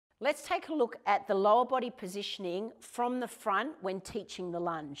Let's take a look at the lower body positioning from the front when teaching the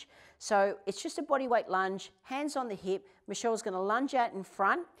lunge. So it's just a body weight lunge, hands on the hip. Michelle's going to lunge out in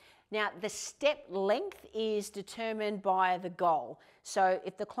front. Now the step length is determined by the goal. So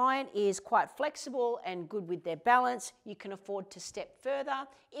if the client is quite flexible and good with their balance, you can afford to step further.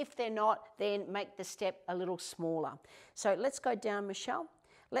 If they're not, then make the step a little smaller. So let's go down, Michelle.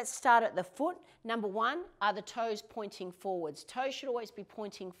 Let's start at the foot. Number one, are the toes pointing forwards? Toes should always be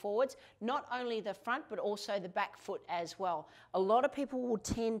pointing forwards, not only the front, but also the back foot as well. A lot of people will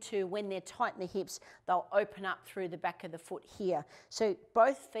tend to, when they're tight in the hips, they'll open up through the back of the foot here. So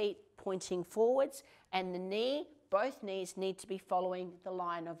both feet pointing forwards, and the knee, both knees need to be following the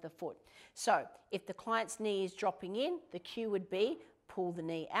line of the foot. So if the client's knee is dropping in, the cue would be pull the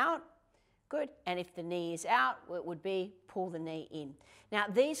knee out. Good. And if the knee is out, it would be pull the knee in. Now,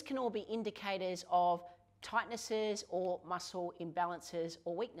 these can all be indicators of tightnesses or muscle imbalances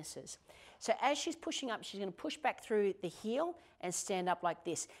or weaknesses. So as she's pushing up, she's going to push back through the heel and stand up like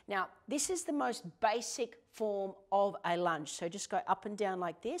this. Now, this is the most basic form of a lunge. So just go up and down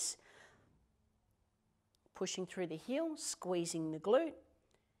like this, pushing through the heel, squeezing the glute.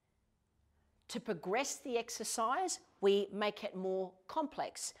 To progress the exercise, we make it more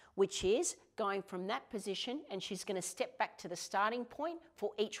complex, which is going from that position, and she's going to step back to the starting point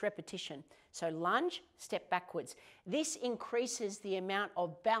for each repetition. So lunge, step backwards. This increases the amount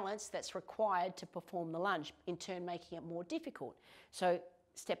of balance that's required to perform the lunge, in turn making it more difficult. So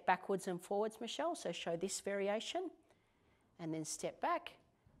step backwards and forwards, Michelle. So show this variation, and then step back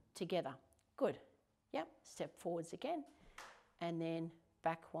together. Good. Yep, step forwards again, and then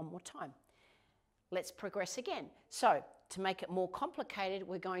back one more time. Let's progress again. So to make it more complicated,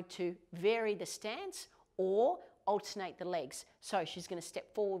 we're going to vary the stance or alternate the legs. So she's going to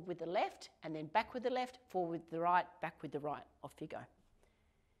step forward with the left and then back with the left, forward with the right, back with the right. Off you go.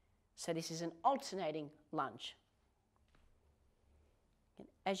 So this is an alternating lunge.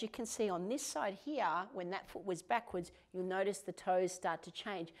 As you can see on this side here, when that foot was backwards, you'll notice the toes start to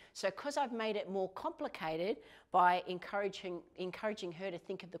change. So because I've made it more complicated by encouraging her to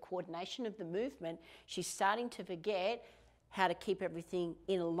think of the coordination of the movement, she's starting to forget how to keep everything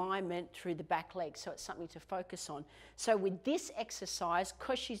in alignment through the back leg. So it's something to focus on. So with this exercise,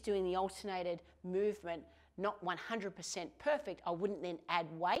 because she's doing the alternated movement, not 100% perfect, I wouldn't then add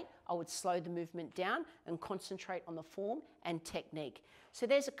weight. I would slow the movement down and concentrate on the form and technique. So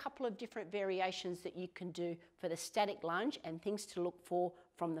there's a couple of different variations that you can do for the static lunge and things to look for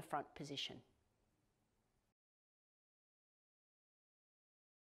from the front position.